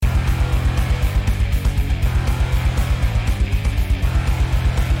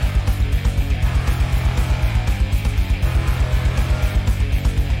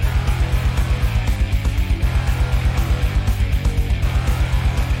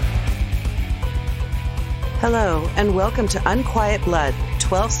Hello, and welcome to Unquiet Blood,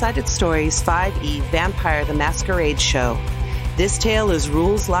 12-Sided Stories 5e Vampire the Masquerade Show. This tale is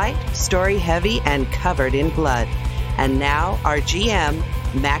rules light, story heavy, and covered in blood. And now, our GM,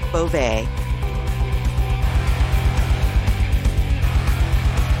 Mac Beauvais.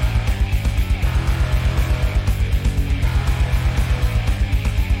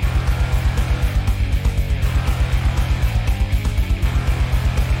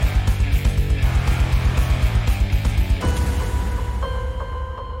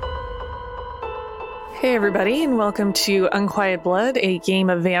 Hey everybody, and welcome to Unquiet Blood, a game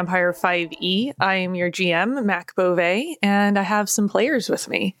of Vampire 5e. I am your GM, Mac Beauvais, and I have some players with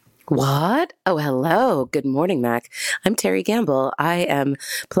me. What? Oh, hello. Good morning, Mac. I'm Terry Gamble. I am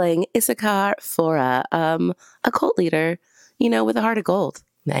playing Issachar Fora, a cult leader, with a heart of gold.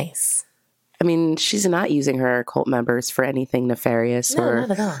 Nice. I mean, she's not using her cult members for anything nefarious or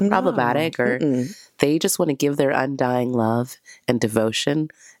problematic, or they just want to give their undying love and devotion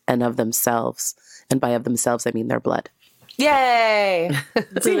and of themselves. And by of themselves, I mean their blood. Yay!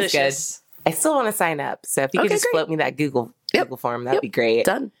 Seems good. I still want to sign up. So if you could just float me that Google form, that'd be great.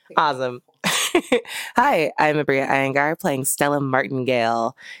 Done. Awesome. Hi, I'm Abria Iyengar playing Stella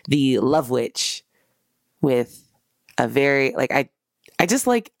Martingale, the Love Witch, with a very, I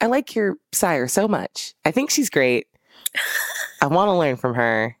like your sire so much. I think she's great. I want to learn from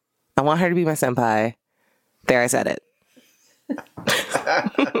her. I want her to be my senpai. There, I said it.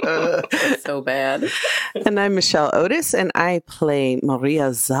 So bad. And I'm Michelle Otis, and I play Maria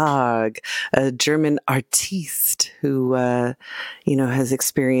Zarg, a German artiste who, has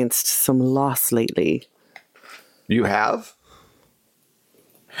experienced some loss lately. You have?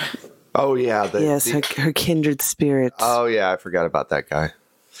 Oh, yeah. Her kindred spirits. Oh, yeah. I forgot about that guy.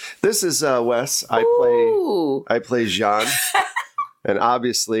 This is Wes. I play Jean. And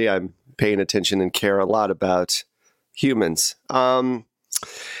obviously, I'm paying attention and care a lot about humans.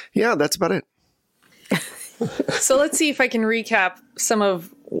 That's about it. So let's see if I can recap some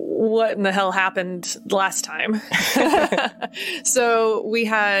of what in the hell happened last time. So we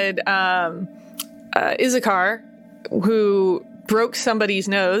had Issachar, who broke somebody's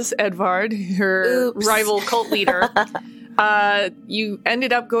nose, Edvard, her rival cult leader. You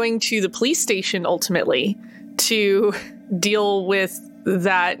ended up going to the police station ultimately to deal with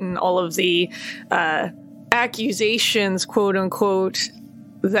that and all of the accusations, quote unquote,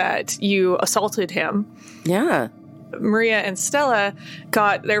 that you assaulted him. Yeah. Maria and Stella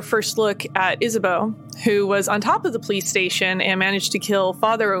got their first look at Isabeau, who was on top of the police station and managed to kill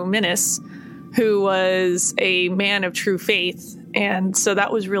Father Ominis, who was a man of true faith. And so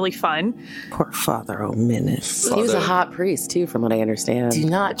that was really fun. Poor Father Ominis. He was a hot priest, too, from what I understand. Do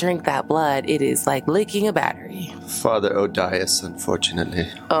not drink that blood. It is like licking a battery. Father Odias, unfortunately.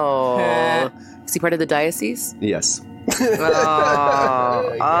 Oh. Is he part of the diocese? Yes.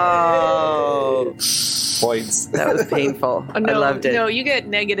 Oh. Points. That was painful. Oh, no, I loved it. No, you get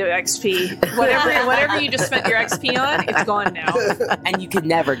negative XP. Whatever you just spent your XP on, it's gone now. And you could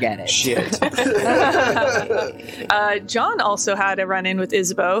never get it. Shit. John also had a run-in with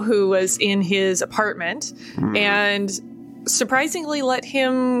Isabeau, who was in his apartment, and surprisingly let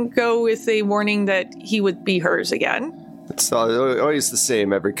him go with a warning that he would be hers again. It's always the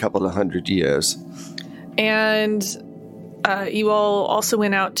same every couple of 100 years. And you all also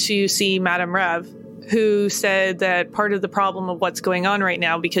went out to see Madame Rev, who said that part of the problem of what's going on right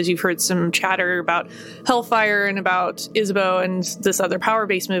now, because you've heard some chatter about Hellfire and about Isabeau and this other power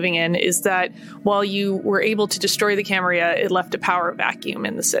base moving in, is that while you were able to destroy the Camarilla, it left a power vacuum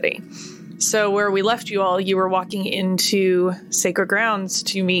in the city. So where we left you all, you were walking into sacred grounds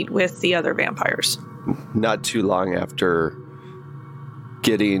to meet with the other vampires. Not too long after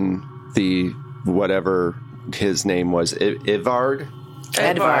getting the whatever his name was, Edvard,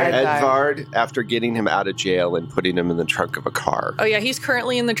 after getting him out of jail and putting him in the trunk of a car. Oh yeah, he's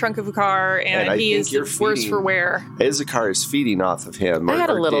currently in the trunk of a car, and he is worse for wear. Issachar is feeding off of him. I had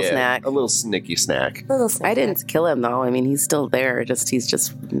a little snack. A little snicky snack. I didn't kill him though. I mean, he's still there. He's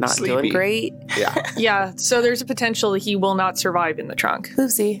just not Sleepy. doing great. Yeah. Yeah. So there's a potential that he will not survive in the trunk.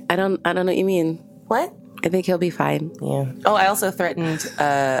 Oopsie. I don't know what you mean. What? I think he'll be fine. Yeah. Oh, I also threatened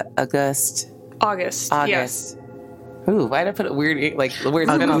August. Yes. Ooh, why did I put a weird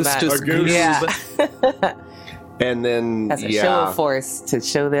spin on that? Yeah. And then, as a show of force to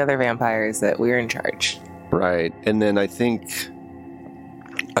show the other vampires that we're in charge. Right. And then I think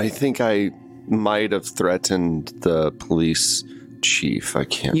I might have threatened the police chief. I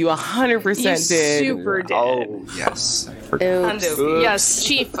can't. You 100% did. Super did. Oh, yes. I forgot. Yes,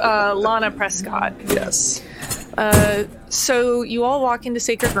 Chief Lana Prescott. Yes. So you all walk into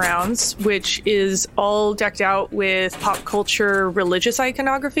Sacred Grounds, which is all decked out with pop culture religious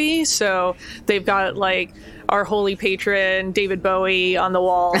iconography. So they've got like our holy patron, David Bowie, on the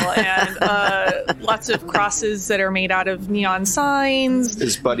wall, and lots of crosses that are made out of neon signs.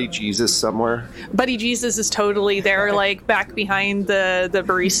 Is Buddy Jesus somewhere? Buddy Jesus is totally there, like back behind the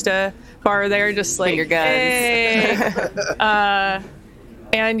barista bar there, just like, finger guns. Hey.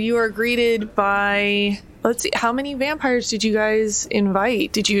 And you are greeted by, let's see, how many vampires did you guys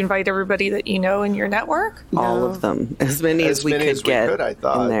invite? Did you invite everybody that you know in your network? All of them. As many as we could get I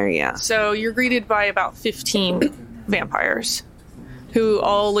thought. in there, yeah. So you're greeted by about 15 vampires who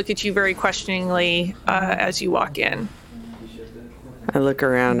all look at you very questioningly as you walk in. I look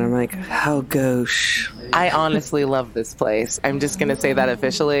around and I'm like, how gauche. I honestly love this place. I'm just going to say that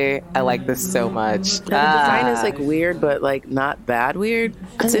officially. I like this so much. The design is like weird, but like not bad weird.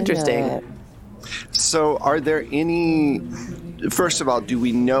 It's interesting. So are there any... First of all, do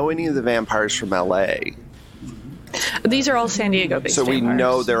we know any of the vampires from L.A.? These are all San Diego-based So we vampires.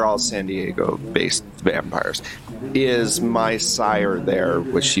 know they're all San Diego-based vampires. Is my sire there?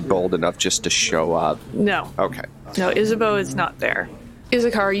 Was she bold enough just to show up? No. Okay. No, Isabeau is not there.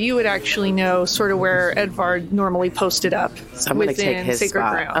 Issachar, you would actually know sort of where Edvard normally posted up So I'm going to take within his Sacred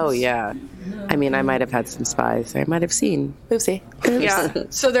spot. Grounds. Oh, yeah. I mean, I might have had some spies. I might have seen. Oopsie. Yeah.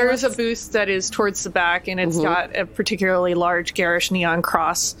 So there is a booth that is towards the back, and it's got a particularly large garish neon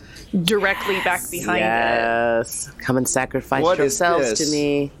cross directly back behind it. Yes. Come and sacrifice What is yourselves this? to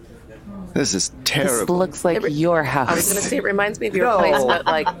me. This is This terrible. looks like your house. I was going to say it reminds me of your place, but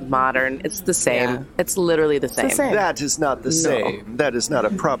like modern. It's the same. Yeah. It's literally the same. same. That is not the same. That is not a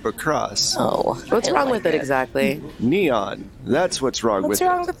proper cross. Oh, What's I wrong like with it exactly? Neon. That's what's wrong What's with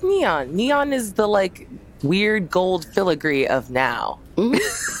wrong with neon? Neon is the like weird gold filigree of now. it.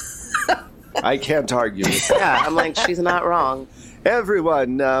 I can't argue with that. Yeah, I'm like, she's not wrong.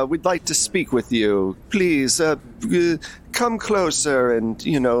 Everyone, we'd like to speak with you. Please, come closer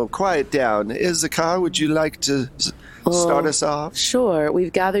and, quiet down. Issachar, would you like to start us off? Sure.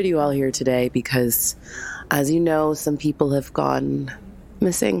 We've gathered you all here today because, as you know, some people have gone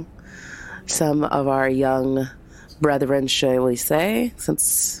missing. Some of our young brethren, shall we say,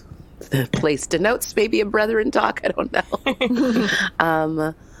 since the place denotes maybe a brethren talk, I don't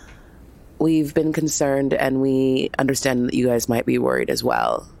know. We've been concerned, and we understand that you guys might be worried as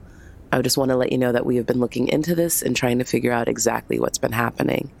well. I just want to let you know that we have been looking into this and trying to figure out exactly what's been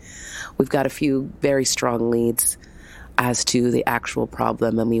happening. We've got a few very strong leads as to the actual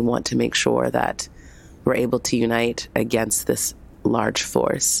problem, and we want to make sure that we're able to unite against this large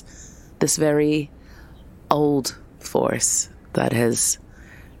force, this very old force that has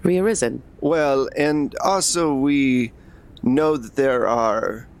rearisen. Well, and also we know that there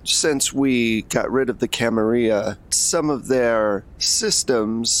are, since we got rid of the Camarilla, some of their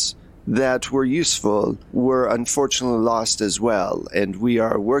systems that were useful were unfortunately lost as well. And we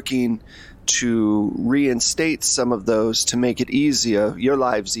are working to reinstate some of those to make it easier, your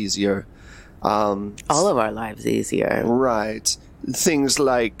lives easier. All of our lives easier. Right. Things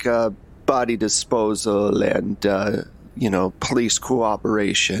like body disposal and, police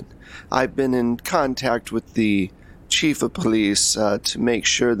cooperation. I've been in contact with the chief of police to make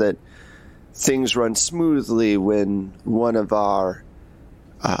sure that things run smoothly when one of our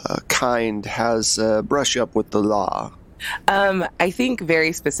kind has a brush up with the law. I think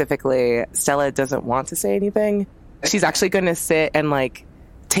very specifically, Stella doesn't want to say anything. She's actually going to sit and like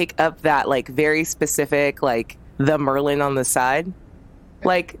take up that like very specific like the Merlin on the side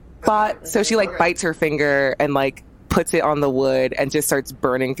like spot. So she like bites her finger and like puts it on the wood and just starts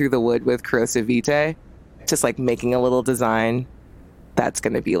burning through the wood with corrosive vitae, just like making a little design that's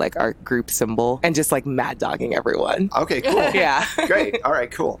going to be like our group symbol and just like mad dogging everyone. Okay, cool. Yeah. Great. All right,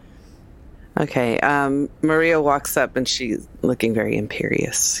 cool. Okay, Maria walks up and she's looking very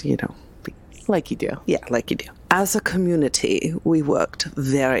imperious, Like you do. Yeah, like you do. As a community, we worked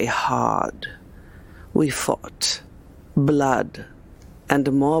very hard. We fought blood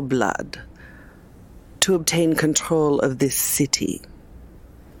and more blood to obtain control of this city.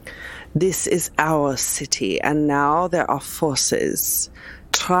 This is our city, and now there are forces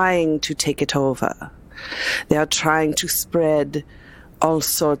trying to take it over. They are trying to spread all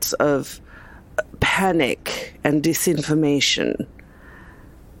sorts of panic and disinformation.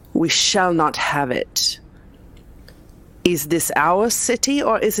 We shall not have it. Is this our city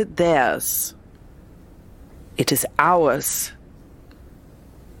or is it theirs? It is ours.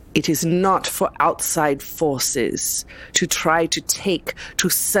 It is not for outside forces to try to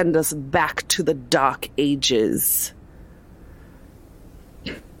send us back to the Dark Ages.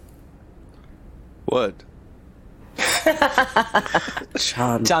 What?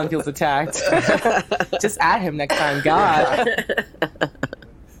 John feels attacked. Just at him next time, God.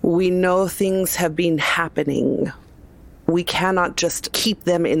 We know things have been happening. We cannot just keep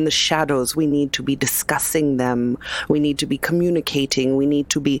them in the shadows. We need to be discussing them. We need to be communicating. We need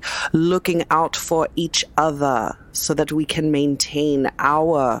to be looking out for each other so that we can maintain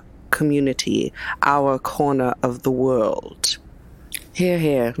our community, our corner of the world. Hear,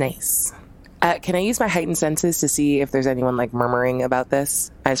 hear. Nice. Can I use my heightened senses to see if there's anyone like murmuring about this?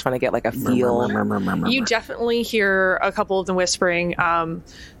 I just want to get like a feel. You definitely hear a couple of them whispering.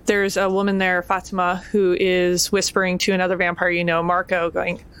 There's a woman there, Fatima, who is whispering to another vampire you know, Marco,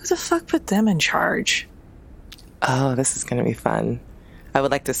 going, who the fuck put them in charge? Oh, this is going to be fun. I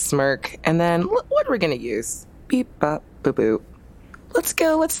would like to smirk. And then what are we going to use? Beep, bop, boop, boop. Let's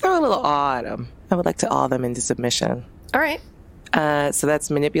go. Let's throw a little awe at them. I would like to awe them into submission. All right. So that's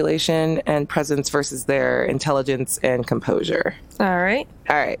manipulation and presence versus their intelligence and composure. All right.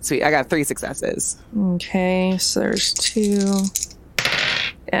 All right. Sweet. I got 3 successes. Okay. So there's 2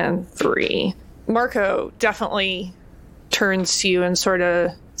 and 3. Marco definitely turns to you and sort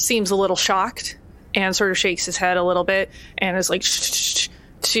of seems a little shocked and sort of shakes his head a little bit and is like, shh,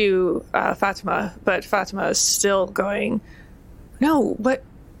 to Fatima. But Fatima is still going, no, but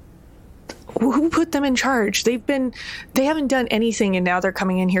who put them in charge? They haven't done anything, and now they're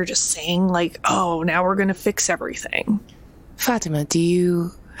coming in here just saying like, oh, now we're going to fix everything. Fatima, do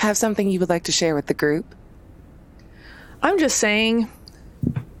you have something you would like to share with the group? I'm just saying,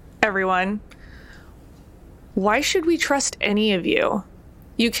 everyone, why should we trust any of you?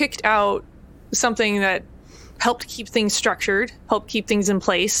 You kicked out something that helped keep things structured, helped keep things in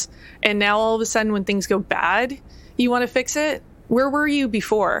place, and now all of a sudden when things go bad, you want to fix it? Where were you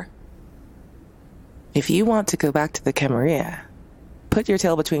before? If you want to go back to the Camarilla, put your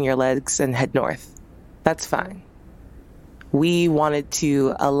tail between your legs and head north. That's fine. We wanted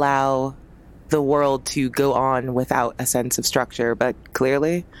to allow the world to go on without a sense of structure, but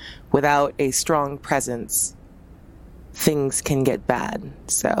clearly, without a strong presence, things can get bad.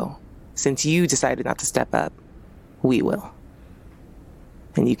 So, since you decided not to step up, we will.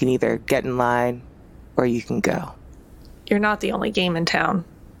 And you can either get in line or you can go. You're not the only game in town.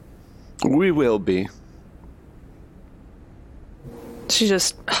 We will be. She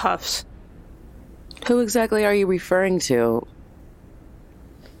just huffs. Who exactly are you referring to?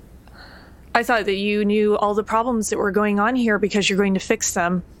 I thought that you knew all the problems that were going on here because you're going to fix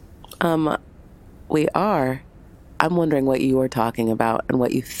them. We are. I'm wondering what you are talking about and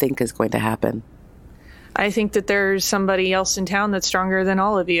what you think is going to happen. I think that there's somebody else in town that's stronger than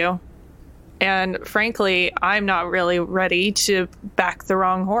all of you. And frankly, I'm not really ready to back the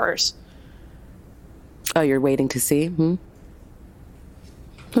wrong horse. Oh, you're waiting to see?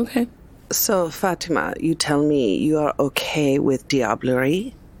 Okay. So, Fatima, you tell me you are okay with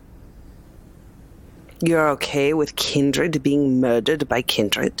diablerie? You're okay with kindred being murdered by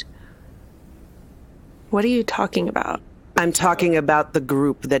kindred? What are you talking about? I'm talking about the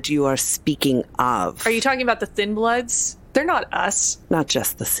group that you are speaking of. Are you talking about the Thin Bloods? They're not us. Not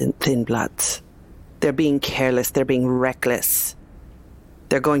just the Thin Bloods. They're being careless. They're being reckless.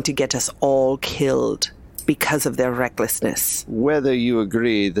 They're going to get us all killed because of their recklessness. Whether you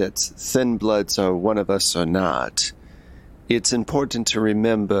agree that Thin Bloods are one of us or not, it's important to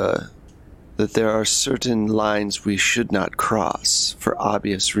remember that there are certain lines we should not cross for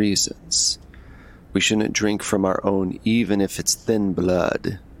obvious reasons. We shouldn't drink from our own, even if it's thin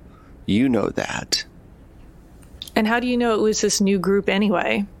blood. You know that. And how do you know it was this new group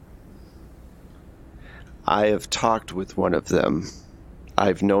anyway? I have talked with one of them.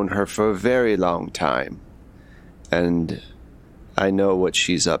 I've known her for a very long time, and I know what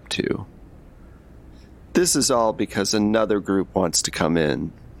she's up to. This is all because another group wants to come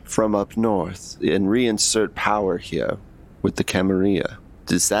in from up north and reinsert power here with the Camarilla.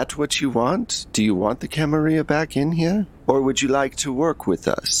 Is that what you want? Do you want the Camarilla back in here? Or would you like to work with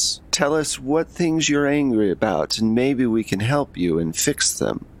us? Tell us what things you're angry about, and maybe we can help you and fix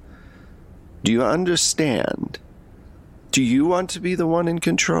them. Do you understand? Do you want to be the one in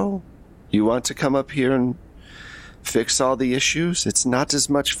control? You want to come up here and fix all the issues? It's not as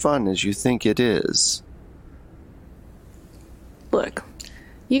much fun as you think it is. Look,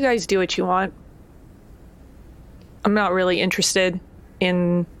 you guys do what you want. I'm not really interested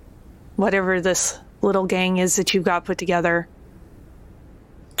in whatever this little gang is that you've got put together.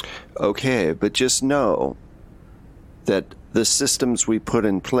 Okay, but just know that the systems we put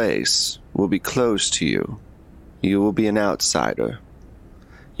in place will be closed to you. You will be an outsider.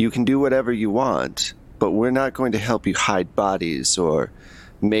 You can do whatever you want, but we're not going to help you hide bodies or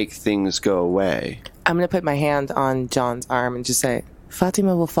make things go away. I'm going to put my hand on John's arm and just say,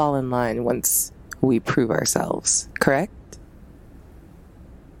 Fatima will fall in line once we prove ourselves, correct?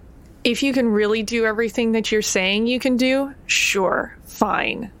 If you can really do everything that you're saying you can do, sure,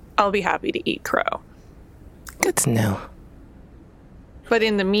 fine. I'll be happy to eat crow. Good to know. But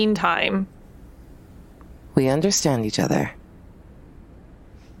in the meantime... We understand each other.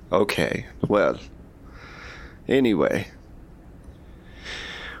 Okay, well, anyway,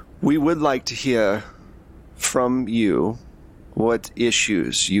 we would like to hear from you what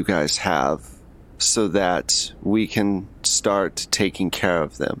issues you guys have so that we can start taking care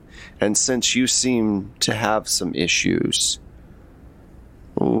of them. And since you seem to have some issues,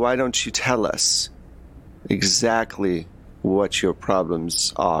 why don't you tell us exactly what your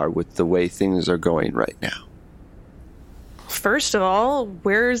problems are with the way things are going right now? First of all,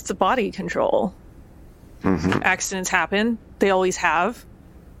 where's the body control? Accidents happen. They always have.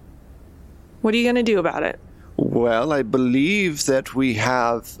 What are you going to do about it? Well, I believe that we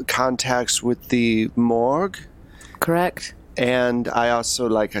have contacts with the morgue. Correct. And I also,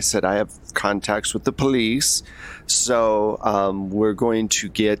 like I said, I have contacts with the police. So we're going to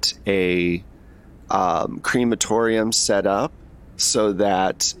get a crematorium set up so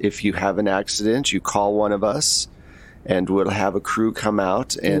that if you have an accident, you call one of us and we'll have a crew come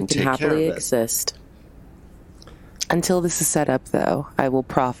out and take care of it. Happily exist. Until this is set up, though, I will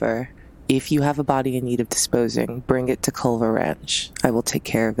proffer, if you have a body in need of disposing, bring it to Culver Ranch. I will take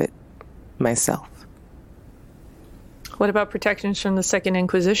care of it myself. What about protections from the Second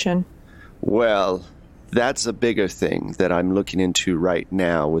Inquisition? Well, that's a bigger thing that I'm looking into right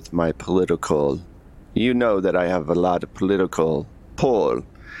now with my political... You know that I have a lot of political pull,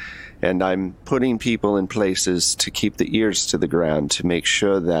 and I'm putting people in places to keep the ears to the ground to make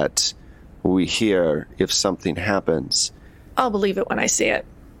sure that we hear if something happens. I'll believe it when I see it.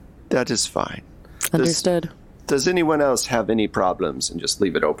 That is fine. Understood. Does anyone else have any problems? And just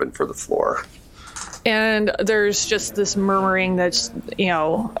leave it open for the floor. And there's just this murmuring that's,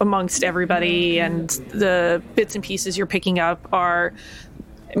 amongst everybody, and the bits and pieces you're picking up are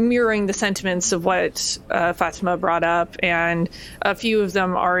mirroring the sentiments of what Fatima brought up, and a few of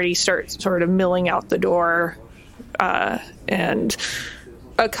them already start sort of milling out the door, and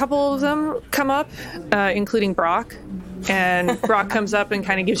a couple of them come up, including Brock, and Brock comes up and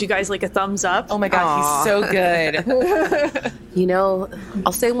kind of gives you guys like a thumbs up. Oh my god, he's so good.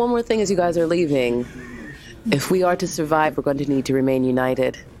 I'll say one more thing as you guys are leaving. If we are to survive, we're going to need to remain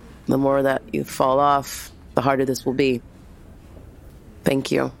united. The more that you fall off, the harder this will be.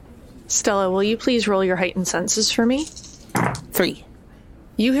 Thank you. Stella, will you please roll your heightened senses for me? 3.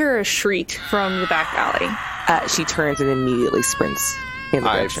 You hear a shriek from the back alley. She turns and immediately sprints in the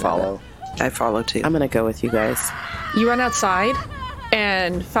direction of it. I follow too. I'm going to go with you guys. You run outside,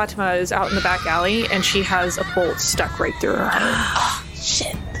 and Fatima is out in the back alley, and she has a bolt stuck right through her heart.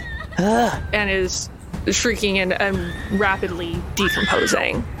 Shit. And is shrieking and rapidly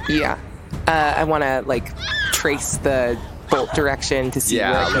decomposing. Yeah. I want to, trace the bolt direction to see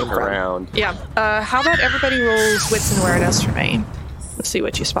where it came look around. Yeah. How about everybody rolls wits and awareness for me? Let's see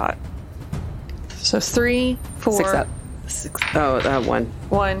what you spot. So 3, 4... 6 up. 6. Oh, 1.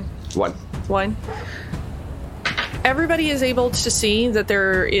 1. 1. Everybody is able to see that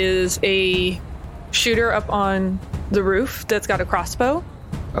there is a shooter up on the roof that's got a crossbow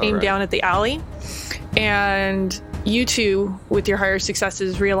aimed down at the alley. And you two, with your higher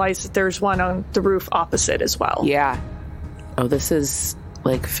successes, realize that there's one on the roof opposite as well. Yeah. Oh, this is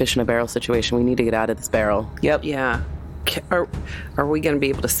like fish in a barrel situation. We need to get out of this barrel. Yep. Yeah. Are we going to be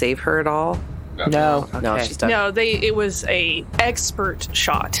able to save her at all? No. Okay. No, she's done. No, it was a expert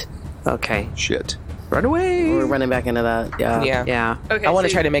shot. Okay. Shit. Run away. We're running back into that. Yeah. Yeah. Okay. I want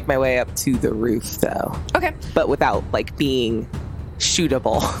to try to make my way up to the roof, though. Okay. But without, being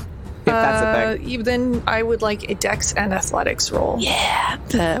shootable, if that's a thing. Then I would like a dex and athletics roll.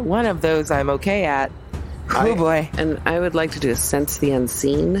 Yeah. One of those I'm okay at. Oh, boy. And I would like to do a sense the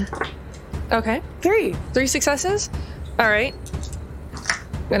unseen. Okay. 3 successes? All right.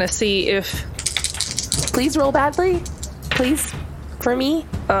 Gonna see if... Please roll badly. Please. For me.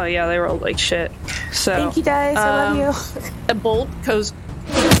 Oh, yeah, they rolled like shit. So Thank you, guys. I love you. A bolt goes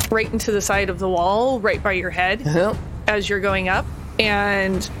right into the side of the wall, right by your head, as you're going up.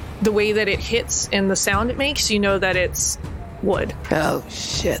 And the way that it hits and the sound it makes, you know that it's wood. Oh,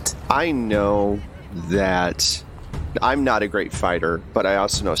 shit. I know that I'm not a great fighter, but I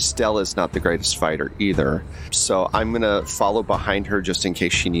also know Stella's not the greatest fighter either. So I'm going to follow behind her just in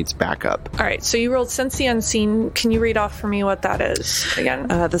case she needs backup. All right, so you rolled Sense the Unseen. Can you read off for me what that is again?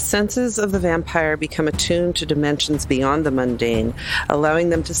 The senses of the vampire become attuned to dimensions beyond the mundane, allowing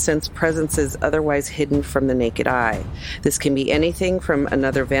them to sense presences otherwise hidden from the naked eye. This can be anything from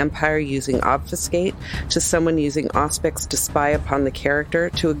another vampire using obfuscate, to someone using auspex to spy upon the character,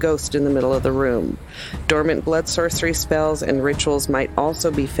 to a ghost in the middle of the room. Dormant blood sorcery spells and rituals might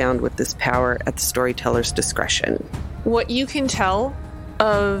also be found with this power at the storyteller's discretion. What you can tell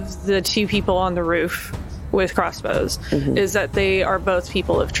of the two people on the roof with crossbows is that they are both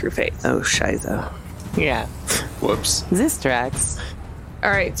people of true faith. Oh, shiza. Yeah. Whoops. This tracks. All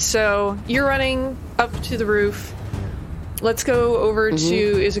right, so you're running up to the roof. Let's go over to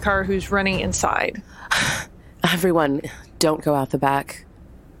Izakar, who's running inside. Everyone, don't go out the back.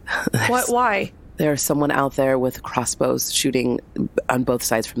 What? Why? There's someone out there with crossbows shooting on both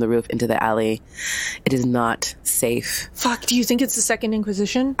sides from the roof into the alley. It is not safe. Fuck, do you think it's the Second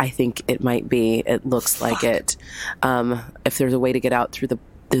Inquisition? I think it might be. It looks like it. If there's a way to get out through the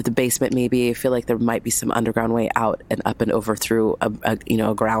basement, maybe. I feel like there might be some underground way out and up and over through a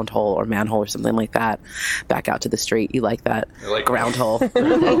ground hole or manhole or something like that. Back out to the street. You like that? I like ground hole.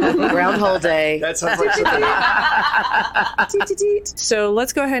 Ground hole day. That sounds like something. So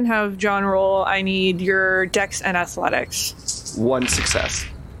let's go ahead and have John roll. I need your dex and athletics. 1 success.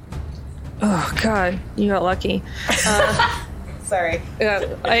 Oh, God. You got lucky. Sorry.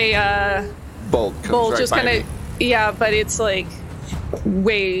 Bolt comes Bolt right just by kind me. of... Yeah, but it's like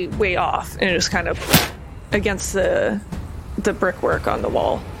way off, and it was kind of against the brickwork on the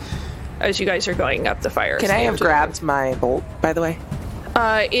wall as you guys are going up the fire. Can I have grabbed my bolt, by the way?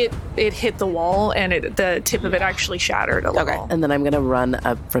 It hit the wall, and the tip of it actually shattered a little. And then I'm going to run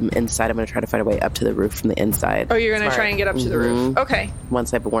up from inside. I'm going to try to find a way up to the roof from the inside. Oh, you're going to try and get up to the roof. Okay.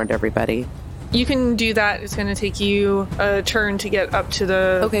 Once I've warned everybody. You can do that. It's going to take you a turn to get up to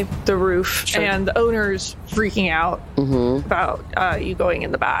the roof. Sure. And the owner's freaking out about you going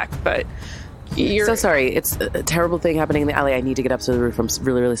in the back. But you're... So sorry. It's a terrible thing happening in the alley. I need to get up to the roof. I'm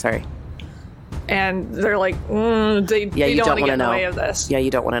really, really sorry. And they're like, they don't want to get in the way of this. Yeah, you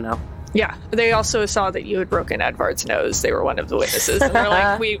don't want to know. Yeah. They also saw that you had broken Edvard's nose. They were one of the witnesses. And they're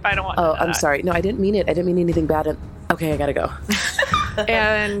like, I don't want to know I'm that. sorry. No, I didn't mean it. I didn't mean anything bad. Okay, I got to go.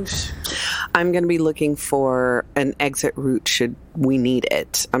 And I'm going to be looking for an exit route should we need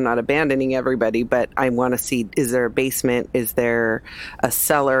it. I'm not abandoning everybody, but I want to see, is there a basement? Is there a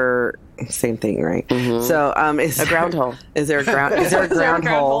cellar? Same thing, right? So, is a ground hole? Is there a ground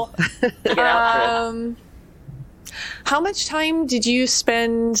hole? How much time did you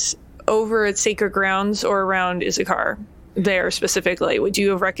spend over at Sacred Grounds or around Izakar? There specifically, would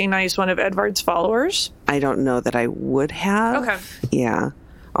you have recognized one of Edvard's followers? I don't know that I would have. Okay. Yeah,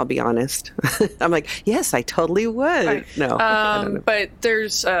 I'll be honest. I'm like, yes, I totally would. Right. No. I don't know. But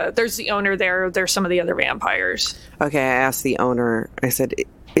there's the owner there. There's some of the other vampires. Okay, I asked the owner. I said,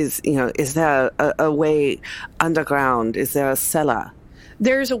 is there a way underground? Is there a cellar?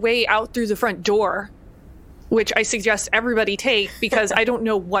 There's a way out through the front door, which I suggest everybody take because I don't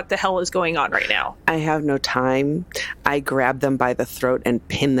know what the hell is going on right now. I have no time. I grab them by the throat and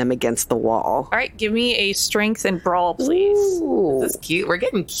pin them against the wall. All right, give me a strength and brawl, please. Ooh. This is cute. We're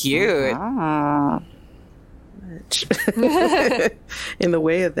getting cute. In the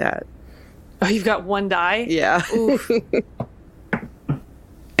way of that. Oh, you've got one die? Yeah.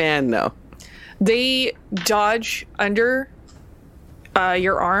 And no. They dodge under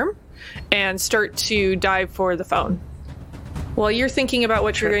your arm and start to dive for the phone. While you're thinking about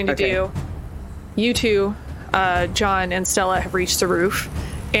what you're going to do, you two, John and Stella, have reached the roof,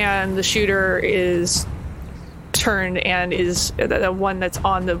 and the shooter is turned and is the one that's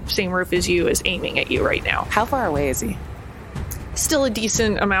on the same roof as you is aiming at you right now. How far away is he? Still a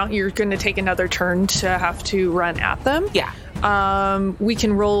decent amount. You're going to take another turn to have to run at them. Yeah. We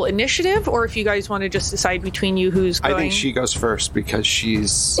can roll initiative, or if you guys want to just decide between you who's going. I think she goes first because she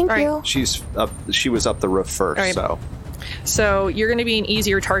was up the roof first. Right. So you're going to be an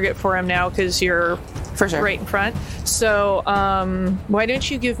easier target for him now because you're For sure. right in front. So why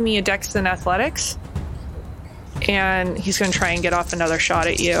don't you give me a dex and athletics? And he's going to try and get off another shot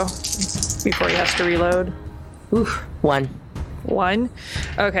at you before he has to reload. Oof. 1. 1.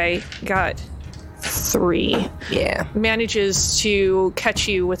 Okay, got 3. Yeah. Manages to catch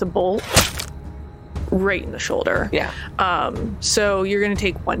you with a bolt right in the shoulder. Yeah. So you're going to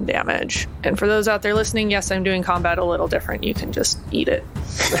take 1 damage. And for those out there listening, yes, I'm doing combat a little different. You can just eat it.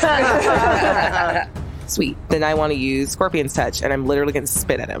 Sweet. Then I want to use Scorpion's Touch, and I'm literally going to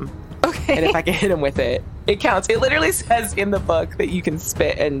spit at him. Okay. And if I can hit him with it, it counts. It literally says in the book that you can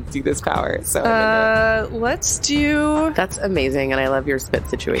spit and do this power. So let's do... That's amazing, and I love your spit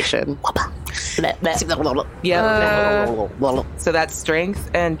situation. Yeah. So that's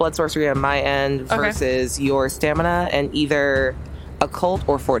strength and blood sorcery on my end versus your stamina and either occult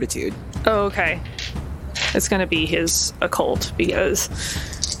or fortitude. Oh, okay. It's going to be his occult because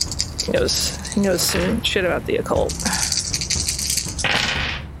he knows some shit about the occult.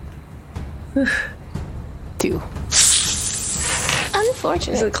 2.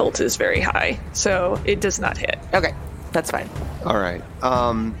 Unfortunate. His occult is very high, so it does not hit. Okay, that's fine. All right.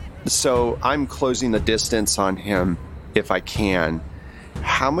 So I'm closing the distance on him if I can.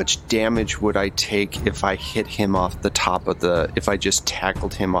 How much damage would I take if I hit him off the top of if I just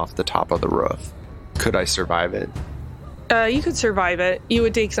tackled him off the top of the roof? Could I survive it? You could survive it. You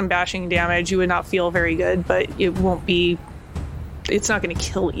would take some bashing damage. You would not feel very good, but it won't be... It's not going to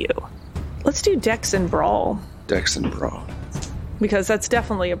kill you. Let's do Dex and Brawl. Dex and Brawl. Because that's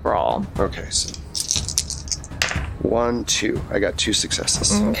definitely a brawl. Okay, so 1, 2. I got 2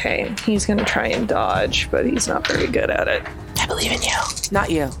 successes. Okay, he's going to try and dodge, but he's not very good at it. I believe in you.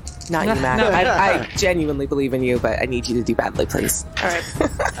 Not you. Not you, Matt. No. I genuinely believe in you, but I need you to do badly, please. All right.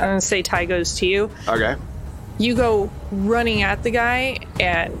 I'm going to say Ty goes to you. Okay. You go running at the guy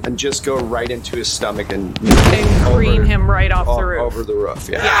and just go right into his stomach and cream him right off the roof. Over the roof,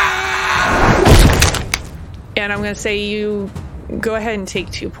 yeah. And I'm going to say you go ahead and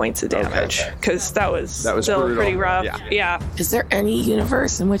take 2 points of damage because that was still brutal. Pretty rough. Yeah. Is there any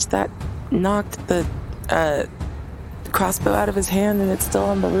universe in which that knocked the crossbow out of his hand and it's still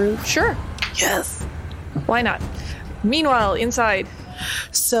on the roof? Sure. Yes. Why not? Meanwhile, inside.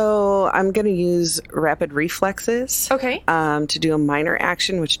 So I'm going to use rapid reflexes. Okay. To do a minor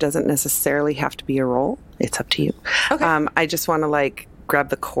action, which doesn't necessarily have to be a roll. It's up to you. Okay. I just want to grab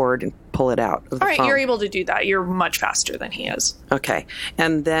the cord and pull it out of the All right, phone. you're able to do that. You're much faster than he is. Okay.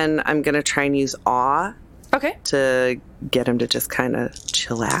 And then I'm going to try and use awe. Okay. To get him to just kind of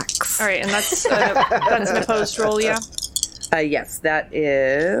chillax. All right, and that's an opposed roll, yeah? Yes, that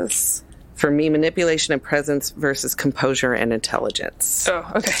is... For me, manipulation and presence versus composure and intelligence. Oh,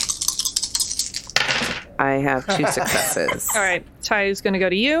 okay. I have 2 successes. All right. Ty is going to go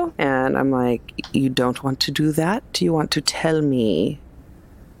to you. And I'm like, you don't want to do that? Do you want to tell me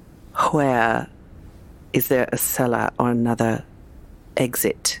where is there a cellar or another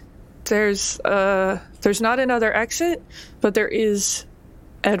exit? There's not another exit, but there is...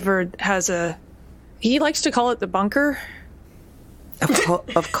 Edward has he likes to call it the bunker.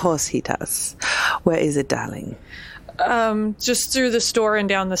 Of course he does. Where is it, darling? Just through the store and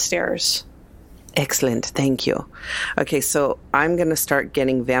down the stairs. Excellent, thank you. Okay, so I'm going to start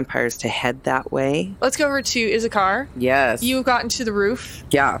getting vampires to head that way. Let's go over to Issachar. Yes. You've gotten to the roof.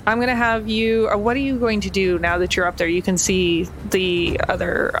 Yeah. I'm going to have you... what are you going to do now that you're up there? You can see the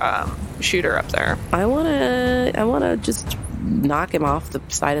other shooter up there. I want to just knock him off the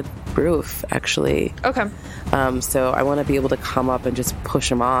side of the roof, actually. Okay. So I want to be able to come up and just push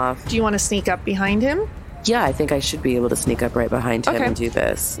him off. Do you want to sneak up behind him? Yeah, I think I should be able to sneak up right behind him and do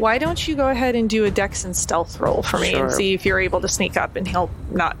this. Why don't you go ahead and do a Dex and stealth roll for me and see if you're able to sneak up and he'll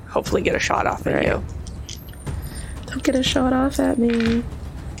not hopefully get a shot off at you. Don't get a shot off at me.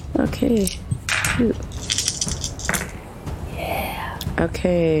 Okay. Yeah.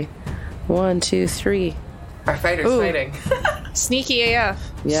 Okay. 1, 2, 3. Our fighter's fighting. Sneaky AF.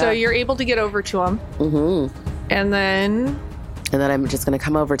 Yeah. So you're able to get over to him. Mm-hmm. And then I'm just going to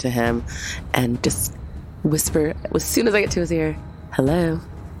come over to him and just whisper as soon as I get to his ear, hello.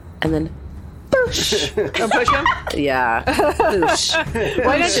 And then, boosh. Don't push him? Yeah. Boosh.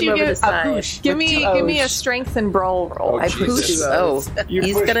 Why don't you give me a strength and brawl roll? I push. He's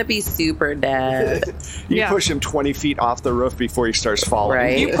going to be super dead. You push him 20 feet off the roof before he starts falling.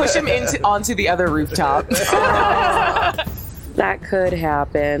 Right. You push him onto the other rooftop. That could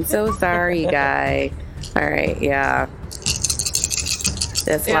happen. So sorry, guy. All right, yeah.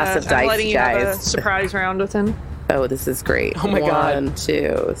 That's lots of dice, I'm letting you guys. have a surprise round with him. Oh, this is great. Oh my God. 1,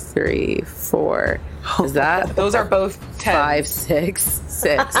 2, 3, 4. Is that? Those are both 10. 5, 6,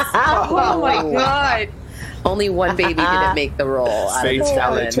 6. Oh my God. Only one baby didn't make the roll.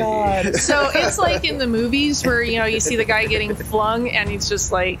 Fatality. So it's like in the movies where, you see the guy getting flung and he's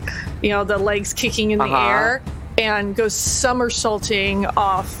just like, the legs kicking in the air and goes somersaulting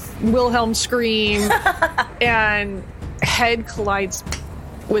off Wilhelm scream and head collides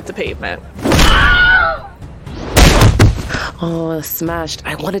with the pavement. Oh, smashed.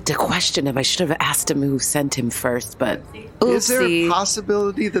 I wanted to question him. I should have asked him who sent him first, but oopsie. Is there a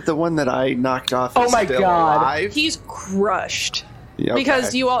possibility that the one that I knocked off is still alive? He's crushed.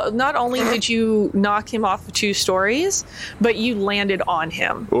 Because you all, not only did you knock him off of 2 stories, but you landed on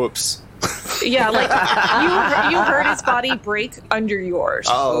him. Oops. Yeah, like you heard his body break under yours.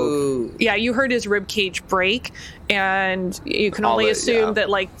 Oh. Yeah, you heard his rib cage break, and you can only assume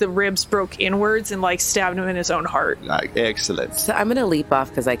that like the ribs broke inwards and like stabbed him in his own heart. Excellent. So I'm gonna leap off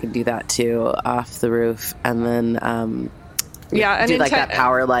because I can do that too, off the roof, and then and do like that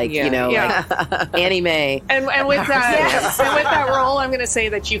power, like like Annie Mae. And with that, and with that roll, I'm going to say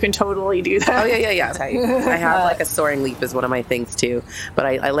that you can totally do that. Oh yeah. I have like a soaring leap is one of my things too, but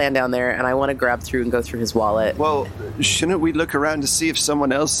I land down there and I want to grab through and go through his wallet. Well, shouldn't we look around to see if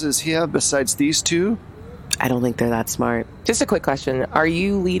someone else is here besides these 2? I don't think they're that smart. Just a quick question. Are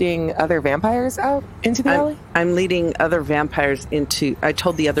you leading other vampires out into the alley? I'm leading other vampires into... I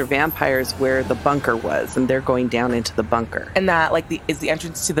told the other vampires where the bunker was, and they're going down into the bunker. And that, like, is the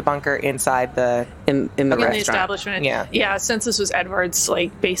entrance to the bunker inside the... In the restaurant. The establishment. Yeah. Yeah, since this was Edward's,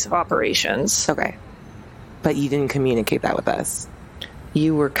 like, base of operations. Okay. But you didn't communicate that with us.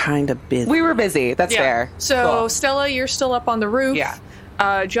 You were kind of busy. We were busy. That's fair. So, Cool. Stella, you're still up on the roof. Yeah.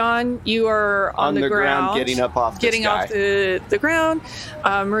 John, you are on the ground, getting up off the ground.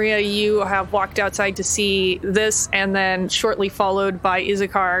 Maria, you have walked outside to see this, and then shortly followed by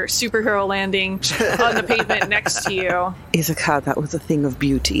Issachar, superhero landing on the pavement next to you. Issachar, that was a thing of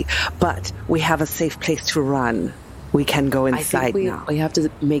beauty, but we have a safe place to run. We can go inside now. We have to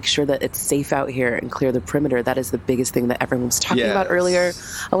make sure that it's safe out here and clear the perimeter. That is the biggest thing that everyone was talking about earlier.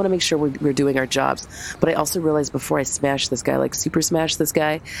 I want to make sure we're doing our jobs. But I also realized before I smash this guy, like super smash this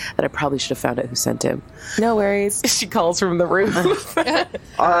guy, that I probably should have found out who sent him. No worries. She calls from the roof.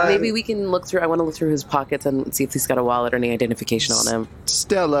 Maybe we can look through. I want to look through his pockets and see if he's got a wallet or any identification on him.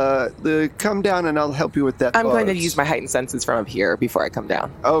 Stella, come down and I'll help you with that. I'm going to use my heightened senses from up here before I come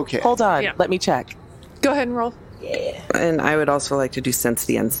down. Okay. Hold on. Let me check. Go ahead and roll. Yeah. And I would also like to do Sense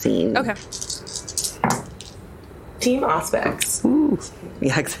the Unseen. Okay. Team aspects. Ooh.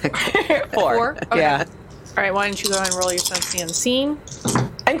 Yeah, exactly. 4. Okay. Yeah. All right, why don't you go ahead and roll your Sense the Unseen?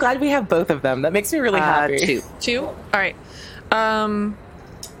 I'm glad we have both of them. That makes me really happy. 2. All right.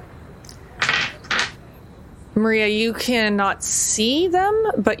 Maria, you cannot see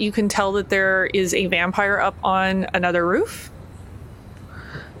them, but you can tell that there is a vampire up on another roof.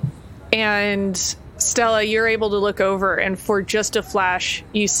 And Stella, you're able to look over, and for just a flash,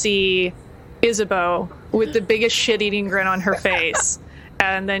 you see Isabeau with the biggest shit-eating grin on her face.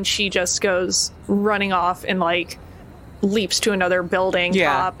 And then she just goes running off and, like, leaps to another building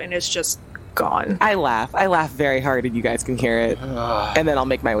top and is just gone. I laugh very hard, and you guys can hear it. And then I'll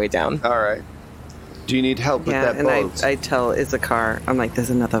make my way down. All right. Do you need help with that boat? And I tell Issachar, I'm like,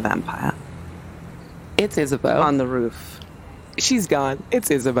 there's another vampire. It's Isabeau. On the roof. She's gone. It's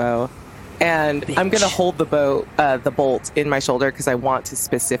Isabeau. And I'm going to hold the bolt in my shoulder because I want to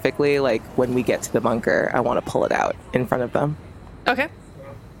specifically, like, when we get to the bunker, I want to pull it out in front of them. Okay.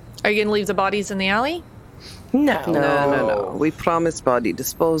 Are you going to leave the bodies in the alley? No. We promised body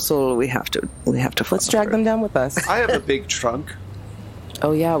disposal. We have to. Let's drag them down with us. I have a big trunk.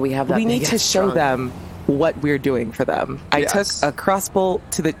 Oh yeah, we have that. We need to show them what we're doing for them. I took a crossbow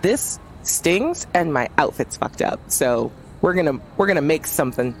to this stings and my outfit's fucked up. So we're gonna make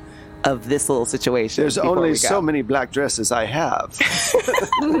something of this little situation. There's only so many black dresses I have.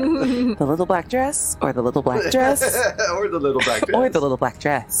 The little black dress, or the little black dress, or the little black dress, or the little black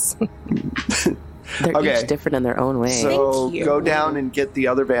dress. They're each different in their own way. So go down and get the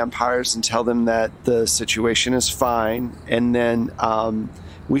other vampires and tell them that the situation is fine, and then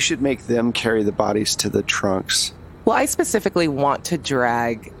we should make them carry the bodies to the trunks. Well, I specifically want to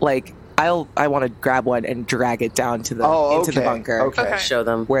drag, like, I want to grab one and drag it down to the into the bunker. Okay. Show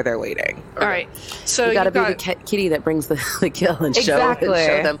them where they're waiting. All right. So you got to be the kitty that brings the kill and show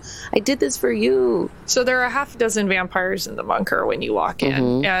them. I did this for you. So there are half a dozen vampires in the bunker when you walk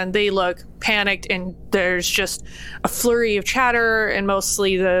in, and they look panicked. And there's just a flurry of chatter, and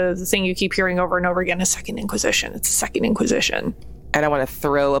mostly the thing you keep hearing over and over again is Second Inquisition. It's the Second Inquisition. And I want to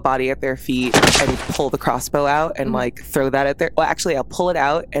throw a body at their feet and pull the crossbow out and like throw that at their... Well, actually, I'll pull it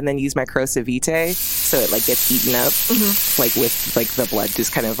out and then use my Croce Vitae so it like gets eaten up, like with like the blood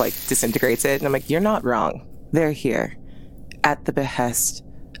just kind of like disintegrates it. And I'm like, you're not wrong. They're here at the behest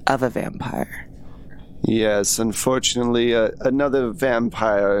of a vampire. Yes, unfortunately, another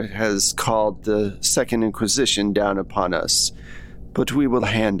vampire has called the Second Inquisition down upon us, but we will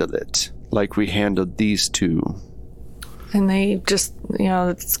handle it like we handled these two. And they just,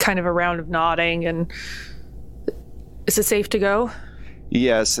 it's kind of a round of nodding. And is it safe to go?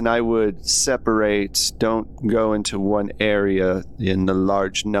 Yes, and I would separate. Don't go into one area in the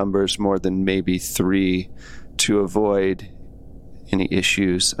large numbers, more than maybe 3, to avoid any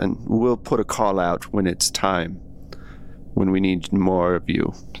issues, and we'll put a call out when it's time, when we need more of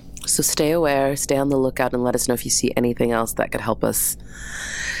you. So stay aware, stay on the lookout, and let us know if you see anything else that could help us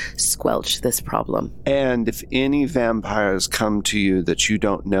squelch this problem. And if any vampires come to you that you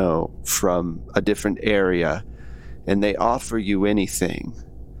don't know from a different area, and they offer you anything,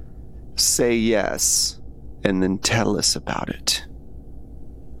 say yes, and then tell us about it.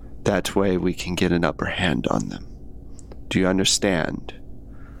 That way we can get an upper hand on them. Do you understand?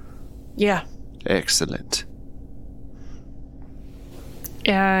 Yeah. Excellent.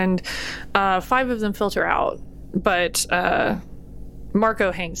 And 5 of them filter out, but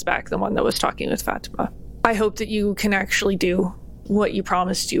Marco hangs back, the one that was talking with Fatima. I hope that you can actually do what you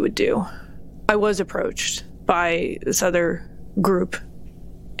promised you would do. I was approached by this other group,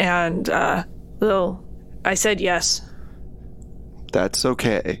 and well, I said yes. That's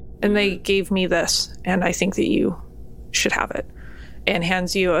okay. And they gave me this, and I think that you should have it. And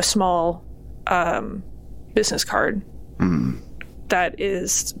hands you a small business card. That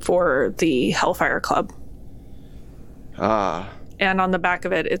is for the Hellfire Club. Ah. And on the back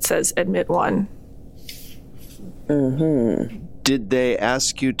of it, it says admit one. Did they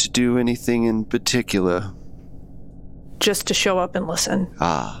ask you to do anything in particular? Just to show up and listen.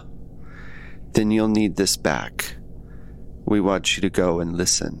 Ah. Then you'll need this back. We want you to go and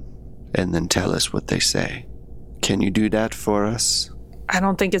listen, and then tell us what they say. Can you do that for us? I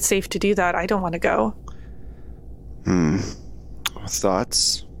don't think it's safe to do that. I don't want to go.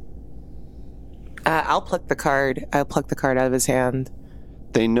 Thoughts? I'll pluck the card. I'll pluck the card out of his hand.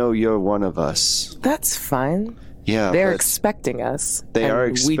 They know you're one of us. That's fine. Yeah, They're expecting us. They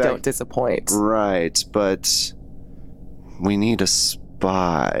are we don't disappoint. Right, but we need a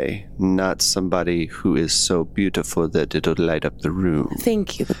spy, not somebody who is so beautiful that it'll light up the room.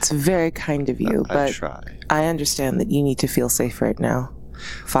 Thank you. That's very kind of you. I but try. I understand that you need to feel safe right now.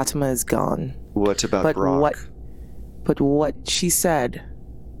 Fatima is gone. What about Brock? But what she said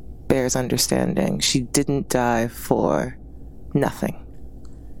bears understanding. She didn't die for nothing.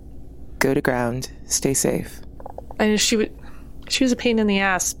 Go to ground. Stay safe. I know she was a pain in the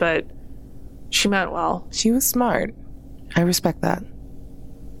ass, but she meant well. She was smart. I respect that.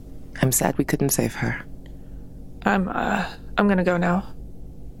 I'm sad we couldn't save her. I'm gonna go now.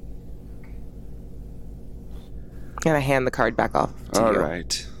 And I hand the card back off to you. All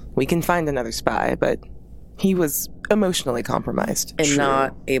right. We can find another spy, but he was emotionally compromised. And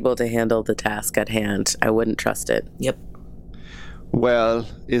not able to handle the task at hand. I wouldn't trust it. Yep. Well,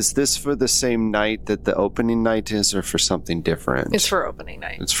 is this for the same night that the opening night is, or for something different? It's for opening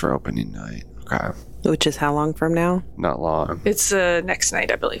night. It's for opening night. Okay. Which is how long from now? Not long. It's next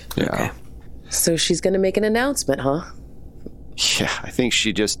night, I believe. Yeah. Okay. So she's going to make an announcement, huh? Yeah, I think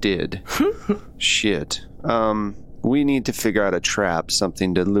she just did. Shit. We need to figure out a trap,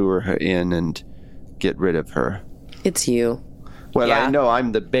 something to lure her in and get rid of her. It's you. Well, Yeah. I know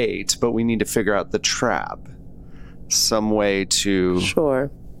I'm the bait, but we need to figure out the trap. Some way to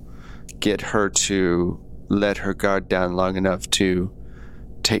Sure. get her to let her guard down long enough to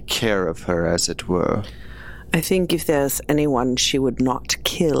take care of her, as it were. I think if there's anyone she would not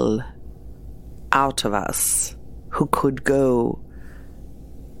kill out of us who could go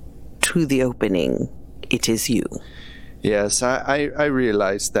to the opening, it is you. Yes, I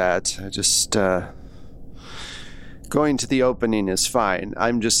realize that. I just, going to the opening is fine.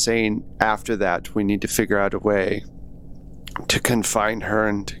 I'm just saying after that, we need to figure out a way to confine her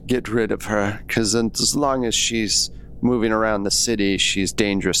and get rid of her. Because as long as she's moving around the city, she's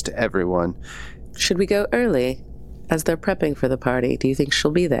dangerous to everyone. Should we go early as they're prepping for the party? Do you think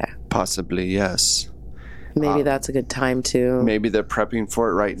she'll be there? Possibly, yes. Maybe that's a good time to Maybe they're prepping for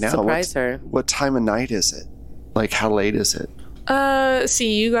it right now. surprise her. What time of night is it? Like, how late is it?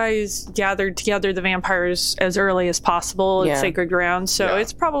 See, you guys gathered together the vampires as early as possible Yeah. at Sacred Ground, so Yeah.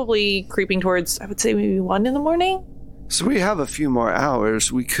 it's probably creeping towards, I would say, maybe 1 a.m. So we have a few more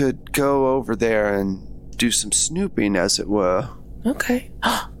hours. We could go over there and do some snooping, as it were. Okay.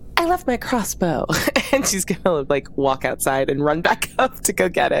 I left my crossbow. And she's gonna walk outside and run back up to go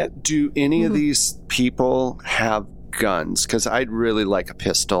get it. Do any of these people have guns? Because I'd really like a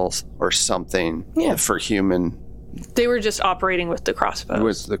pistol or something for human They were just operating with the crossbows.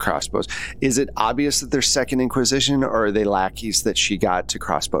 with the crossbows. Is it obvious that they're Second Inquisition, or are they lackeys that she got to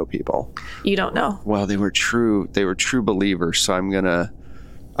crossbow people? You don't know. Well, they were true believers, so I'm gonna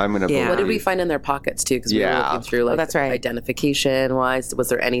Yeah. believe. What did we find in their pockets too? Because we were Yeah. looking through that's right. identification wise. Was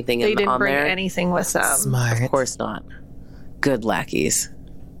there anything They didn't on bring there? anything with them. Smart. Of course not. Good lackeys.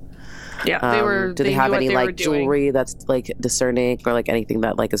 Yeah, they were. Do they have knew any what they were doing. jewelry that's discerning or anything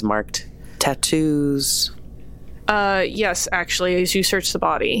that is marked? Tattoos. Yes, actually, as you search the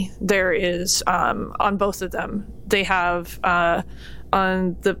body, there is, on both of them, they have,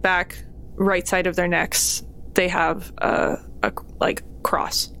 on the back right side of their necks, they have a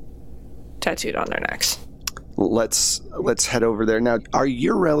cross tattooed on their necks. Let's head over there now. Are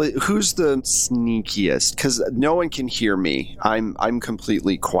you who's the sneakiest? Because no one can hear me. I'm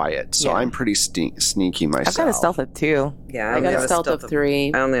completely quiet, so I'm pretty sneaky myself. I've got a stealth of 2. Yeah, I got a stealth of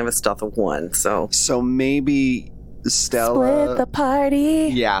 3. I only have a stealth of 1, so maybe Stella split the party.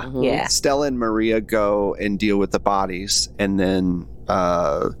 Yeah, yeah. Stella and Maria go and deal with the bodies, and then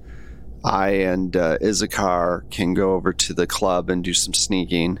I and Issachar can go over to the club and do some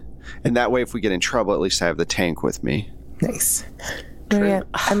sneaking. And that way, if we get in trouble, at least I have the tank with me. Nice. Maria,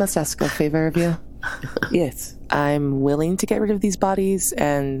 I must ask a favor of you. Yes. I'm willing to get rid of these bodies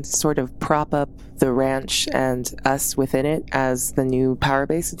and sort of prop up the ranch and us within it as the new power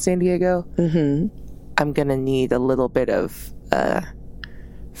base in San Diego. Mm-hmm. I'm going to need a little bit of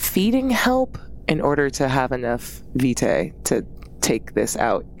feeding help in order to have enough vitae to take this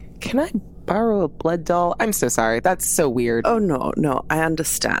out. Can I borrow a blood doll? I'm so sorry. That's so weird. Oh, no, I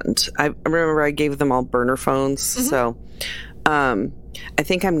understand. I remember I gave them all burner phones, so I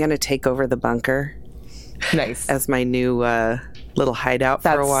think I'm going to take over the bunker. Nice. As my new little hideout for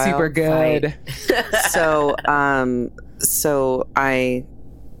a while. That's super good. Right. So I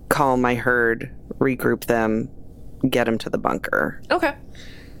call my herd, regroup them, get them to the bunker. Okay.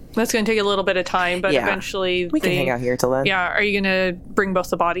 That's going to take a little bit of time, but eventually we can hang out here till then. Yeah. Are you going to bring both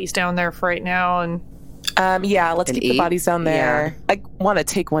the bodies down there for right now? And let's keep the bodies down there. Yeah. I want to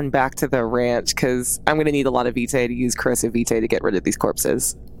take one back to the ranch because I'm going to need a lot of vitae to use corrosive vitae to get rid of these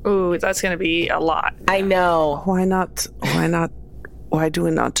corpses. Ooh, that's going to be a lot. I know. Why not? Why do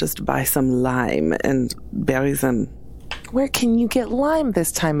we not just buy some lime and bury them? Where can you get lime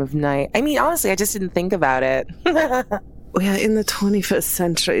this time of night? I mean, honestly, I just didn't think about it. We are in the 21st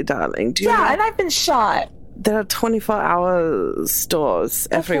century, darling. And I've been shot. There are 24-hour stores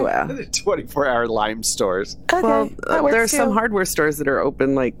everywhere. 24-hour lime stores. Okay. Well, there are some hardware stores that are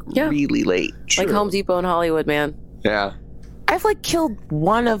open really late. Like Home Depot in Hollywood, man. Yeah. I've killed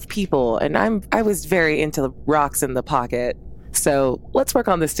one of people, and I was very into the rocks in the pocket. So let's work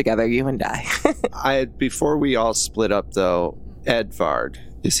on this together, you and I. Before we all split up, though, Edvard,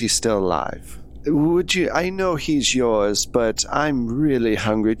 is he still alive? I know he's yours, but I'm really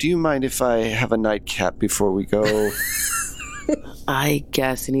hungry. Do you mind if I have a nightcap before we go? I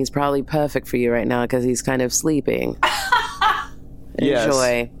guess, and he's probably perfect for you right now because he's kind of sleeping. Yes.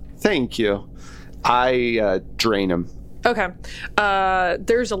 Enjoy. Thank you. I drain him. Okay.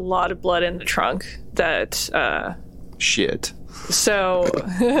 There's a lot of blood in the trunk that... Shit. So,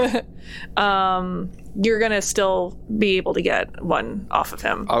 you're going to still be able to get one off of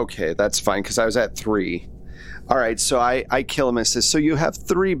him. Okay, that's fine, because I was at 3. All right, so I kill him and says, so you have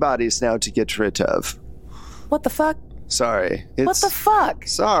 3 bodies now to get rid of. What the fuck? Sorry. What the fuck?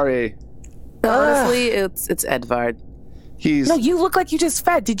 Sorry. Honestly, it's Edvard. No, you look like you just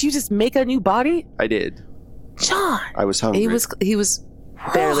fed. Did you just make a new body? I did. John. I was hungry. He was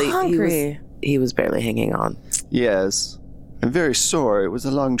barely hungry. He was barely hanging on. Yes. I'm very sore. It was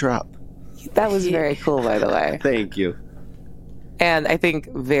a long drop. That was very cool, by the way. Thank you. And I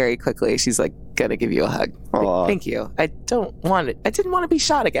think very quickly she's gonna give you a hug. Thank you. I didn't want to be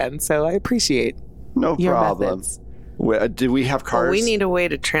shot again, so I appreciate your problem. Methods. Do we have cars? Well, we need a way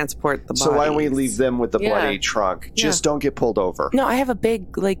to transport the bodies. So why don't we leave them with the bloody trunk? Just don't get pulled over. No, I have a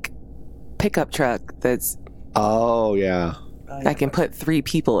big pickup truck that's... Oh, yeah. I can put 3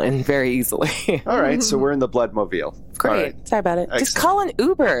 people in very easily. All right, so we're in the Bloodmobile. Great. Right. Sorry about it. Excellent. Just call an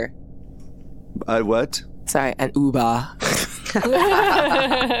Uber. What? Sorry, an Uber.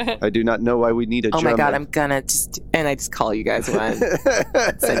 I do not know why we need a Oh my German. God, I'm gonna I just call you guys one.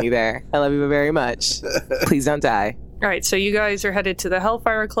 Send you there. I love you very much. Please don't die. All right, so you guys are headed to the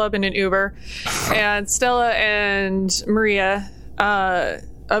Hellfire Club in an Uber, and Stella and Maria,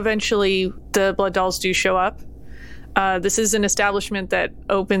 eventually the blood dolls do show up. This is an establishment that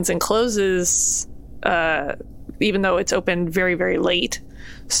opens and closes, even though it's open very, very late.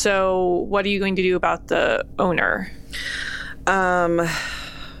 So what are you going to do about the owner?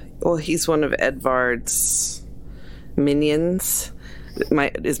 Well, he's one of Edvard's minions.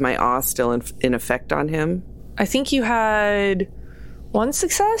 Is my awe still in effect on him? I think you had 1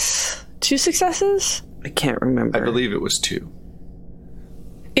 success? 2 successes? I can't remember. I believe it was 2.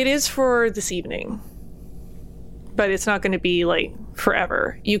 It is for this evening. But it's not going to be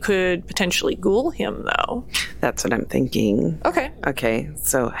forever. You could potentially ghoul him, though. That's what I'm thinking. Okay.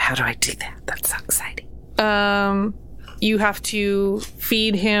 So how do I do that? That's so exciting. You have to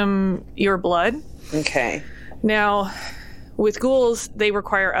feed him your blood. Okay. Now, with ghouls, they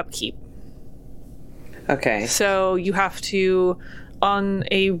require upkeep. Okay. So you have to, on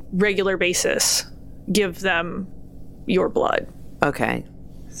a regular basis, give them your blood. Okay.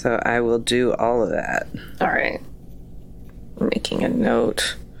 So I will do all of that. All right. I'm making a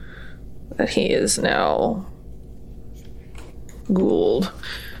note that he is now ghouled.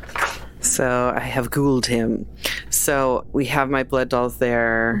 So I have ghouled him. So we have my blood dolls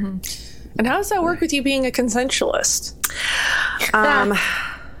there. Mm-hmm. And how does that work with you being a consensualist?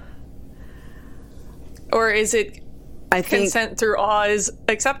 Or is it consent through awe is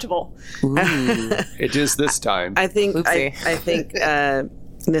acceptable? It is this time. I think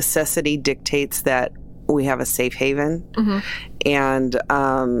necessity dictates that we have a safe haven. Mm-hmm.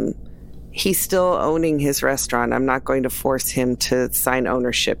 And he's still owning his restaurant. I'm not going to force him to sign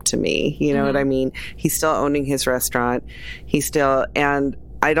ownership to me. You know what I mean? He's still owning his restaurant. And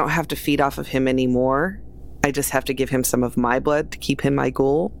I don't have to feed off of him anymore. I just have to give him some of my blood to keep him my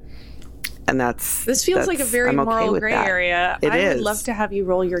ghoul. And this feels like a very moral gray area. I would love to have you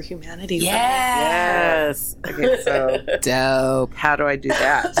roll your humanity. Yes. Okay, so dope. How do I do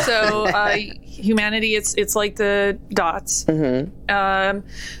that? So humanity, it's like the dots. Mm-hmm.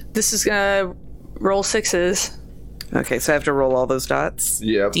 This is gonna roll 6s. Okay, so I have to roll all those dots.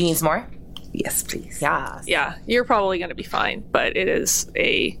 Yep. Do you need some more? Yes, please. Yeah. Yeah, you're probably gonna be fine, but it is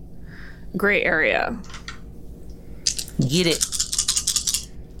a gray area. Get it.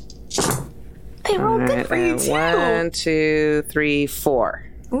 They roll good for you too. 1, 2, 3, 4.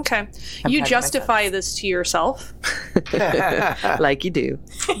 Okay. You justify this to yourself. Like you do.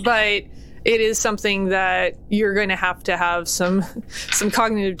 But it is something that you're going to have some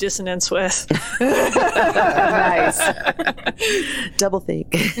cognitive dissonance with. Nice. Double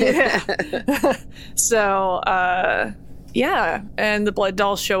think. Yeah. So, yeah. And the blood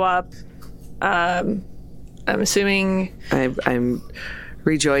dolls show up. I'm assuming... I'm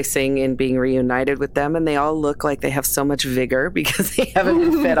rejoicing in being reunited with them, and they all look like they have so much vigor because they haven't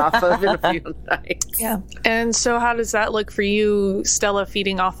been fed off of in a few nights. Yeah. And so how does that look for you, Stella,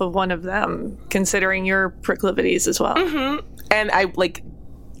 feeding off of one of them, considering your proclivities as well? Mm-hmm. And I,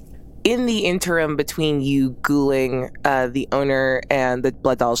 in the interim between you ghouling the owner and the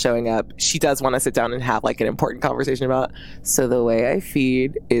blood doll showing up, she does want to sit down and have, an important conversation about, so the way I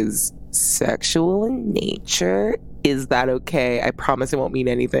feed is sexual in nature. Is that okay? I promise it won't mean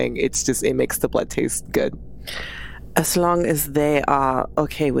anything. It's just, it makes the blood taste good. As long as they are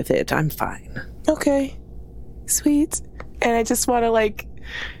okay with it, I'm fine. Okay. Sweet. And I just want to,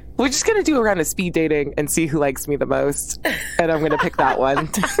 we're just going to do a round of speed dating and see who likes me the most. And I'm going to pick that one.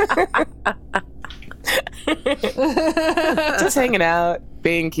 Just hanging out,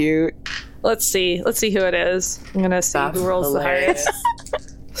 being cute. Let's see who it is. I'm going to see who rolls the highest.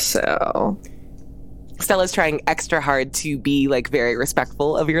 So... Stella's trying extra hard to be very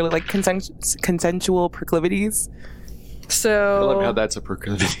respectful of your consensual proclivities. So I love how that's a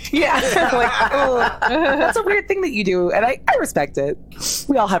proclivity. Yeah, that's a weird thing that you do, and I respect it.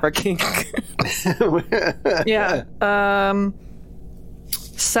 We all have our kink. Yeah.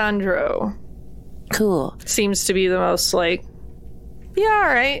 Sandro. Cool. Seems to be the most all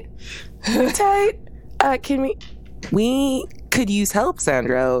right. Tight. We could use help,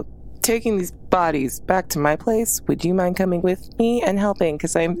 Sandro. Taking these bodies back to my place. Would you mind coming with me and helping?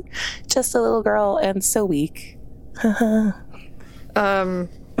 Because I'm just a little girl and so weak. Yeah,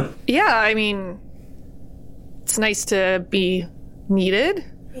 I mean, it's nice to be needed.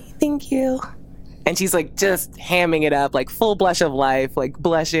 Thank you. And she's just hamming it up, full blush of life,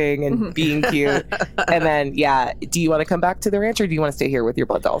 blushing and being cute. And then, do you want to come back to the ranch or do you want to stay here with your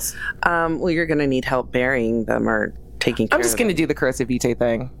blood dolls? Well, you're going to need help burying them or taking care of them. I'm just going to do the corrosive vitae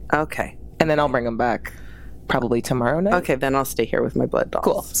thing. Okay. And then I'll bring them back probably tomorrow night. Okay, then I'll stay here with my blood dolls.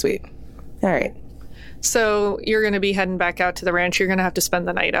 Cool. Sweet. All right. So you're going to be heading back out to the ranch. You're going to have to spend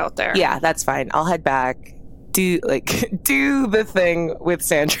the night out there. Yeah, that's fine. I'll head back, do the thing with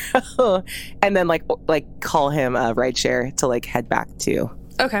Sandro, and then call him a rideshare to head back to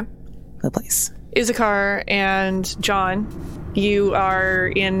the place. Issachar and John, you are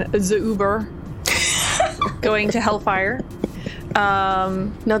in the Uber going to Hellfire.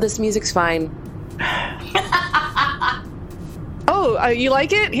 No, this music's fine. Oh, you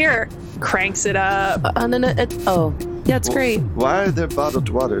like it? Here, cranks it up. Yeah, it's great. Why are there bottled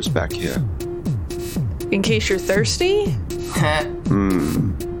waters back here? In case you're thirsty?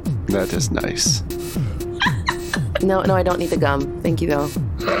 That is nice. No, I don't need the gum. Thank you, though.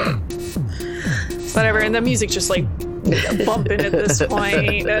 Whatever, and the music's just bumping at this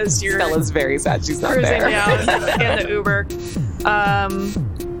point as you're Stella's very sad she's not cruising there. down in the Uber.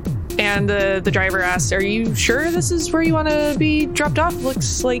 And the driver asks, "Are you sure this is where you want to be dropped off?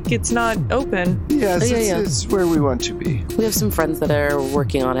 Looks like it's not open." Yes, it's where we want to be. We have some friends that are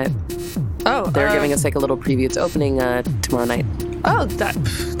working on it. Oh, they're giving us like a little preview. It's opening tomorrow night. Oh,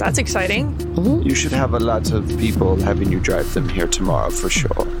 that's exciting. Mm-hmm. You should have a lot of people having you drive them here tomorrow for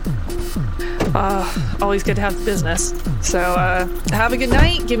sure. Always good to have the business. So have a good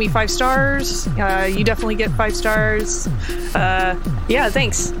night. Give me 5 stars. You definitely get 5 stars. Yeah,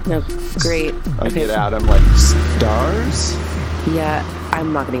 thanks. No, great. I get out. I'm like, stars? Yeah,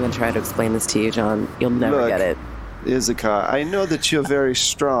 I'm not going to even try to explain this to you, John. You'll never get it. Izaka, I know that you're very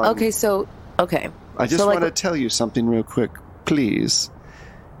strong. Okay. I just want to tell you something real quick. Please,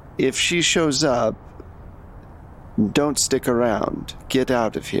 if she shows up, don't stick around. Get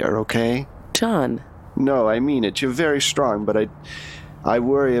out of here, okay? John. No, I mean it. You're very strong, but I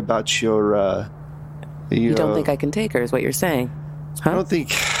worry about your... You don't think I can take her, is what you're saying? Huh?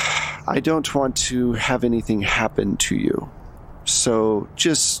 I don't want to have anything happen to you. So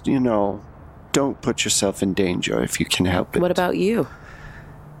just, don't put yourself in danger if you can help it. What about you?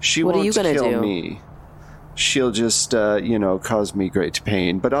 She what won't are you gonna kill do? me. She'll just, cause me great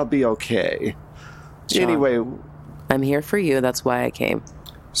pain, but I'll be okay. John, anyway. I'm here for you. That's why I came.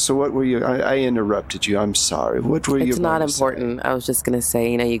 So what were you... I interrupted you. I'm sorry. What were you... It's not important. I was just going to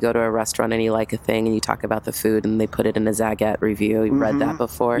say, you go to a restaurant and you like a thing and you talk about the food and they put it in a Zagat review. You've read that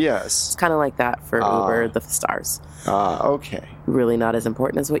before? Yes. It's kind of like that for Uber, the stars. Okay. Really not as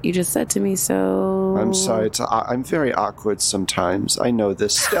important as what you just said to me, so... I'm sorry. I'm very awkward sometimes. I know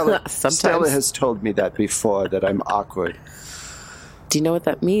this. Stella has told me that before, that I'm awkward. Do you know what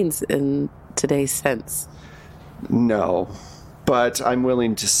that means in today's sense? No. But I'm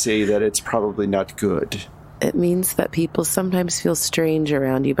willing to say that it's probably not good. It means that people sometimes feel strange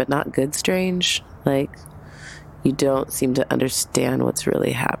around you, but not good strange. Like, you don't seem to understand what's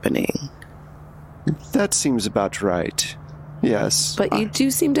really happening. That seems about right. Yes. But you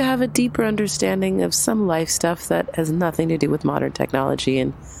do seem to have a deeper understanding of some life stuff that has nothing to do with modern technology,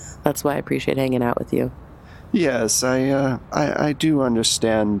 and that's why I appreciate hanging out with you. Yes, I do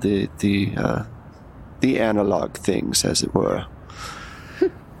understand the analog things, as it were.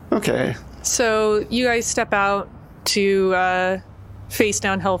 Okay. So you guys step out to face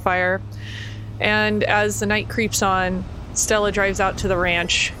down Hellfire, and as the night creeps on, Stella drives out to the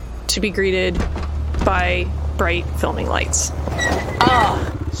ranch to be greeted by bright filming lights.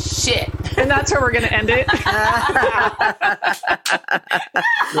 Oh, shit. And that's where we're going to end it.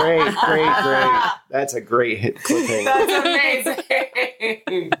 Great. That's a great hit clipping. That's amazing.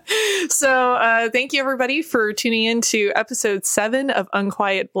 So thank you, everybody, for tuning in to episode 7 of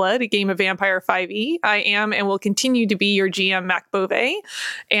Unquiet Blood, a game of Vampire 5e. I am and will continue to be your GM, Mac Beauvais.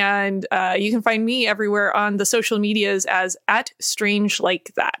 And you can find me everywhere on the social medias as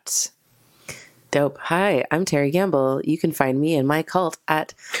 @StrangeLikeThat. Dope. Hi, I'm Terry Gamble. You can find me and my cult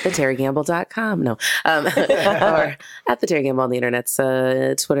at theterrygamble.com. No. Or at the Terry Gamble on the internet.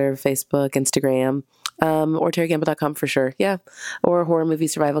 Twitter, Facebook, Instagram, or terrygamble.com for sure. Yeah. Or Horror Movie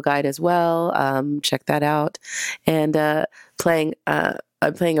Survival Guide as well. Check that out. And I'm playing a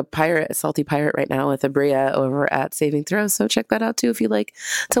salty pirate right now with Abria over at Saving Throws. So check that out too if you like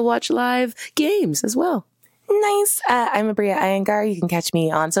to watch live games as well. Nice. I'm Abria Iyengar. You can catch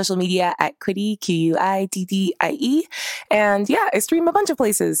me on social media at Quiddy, Quiddie. And yeah, I stream a bunch of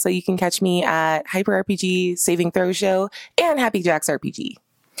places. So you can catch me at Hyper RPG, Saving Throw Show, and Happy Jacks RPG.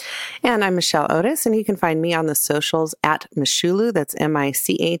 And I'm Michelle Otis, and you can find me on the socials at Michulu. That's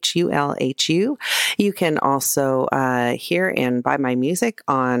MICHULHU. You can also hear and buy my music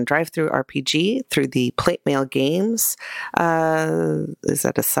on Drive-Thru RPG through the Plate Mail Games. Is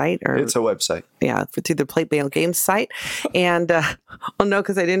that a site? Or it's a website. Yeah, through the Plate Mail Games site. And, no,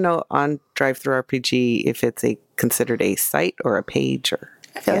 because I didn't know on Drive-Thru RPG if it's considered a site or a page or...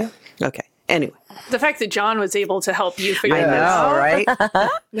 Yeah. Okay. Anyway. The fact that John was able to help you figure this out. Right?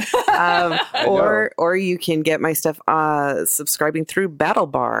 Or you can get my stuff subscribing through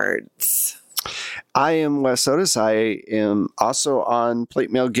BattleBards. I am Wes Otis. I am also on Plate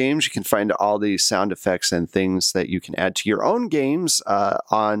Mail Games. You can find all the sound effects and things that you can add to your own games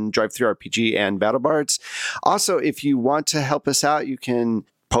on Drive-Thru RPG and BattleBards. Also, if you want to help us out, you can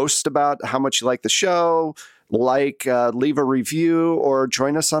post about how much you like the show, leave a review, or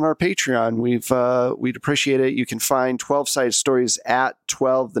join us on our Patreon. We'd appreciate it. You can find 12 Sided Stories at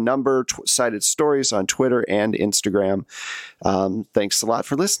 12, the number, Sided Stories on Twitter and Instagram. Thanks a lot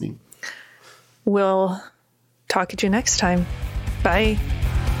for listening. We'll talk at you next time. Bye.